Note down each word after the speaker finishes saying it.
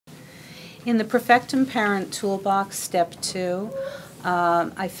In the Profectum Parent Toolbox, Step 2,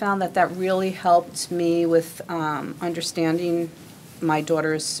 I found that that really helped me with understanding my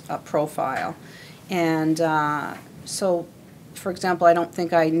daughter's profile. And so, for example, I don't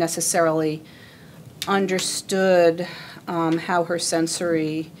think I necessarily understood how her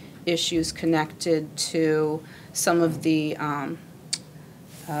sensory issues connected to some of the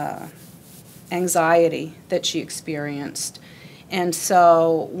anxiety that she experienced. And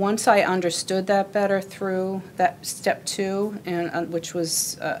so once I understood that better through that step 2, and which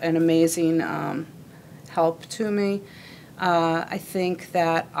was an amazing help to me, I think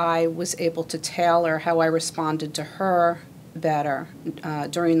that I was able to tailor how I responded to her better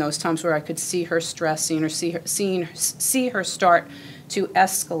during those times where I could see her stressing or see her start to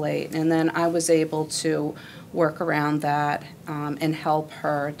escalate, and then I was able to work around that and help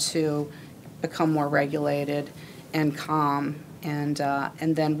her to become more regulated and calm, and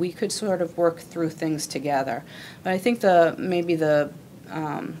then we could sort of work through things together. But I think maybe the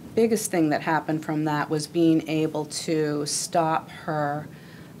biggest thing that happened from that was being able to stop her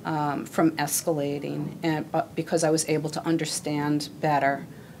from escalating, and because I was able to understand better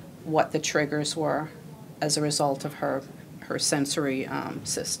what the triggers were as a result of her sensory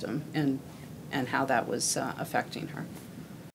system and how that was affecting her.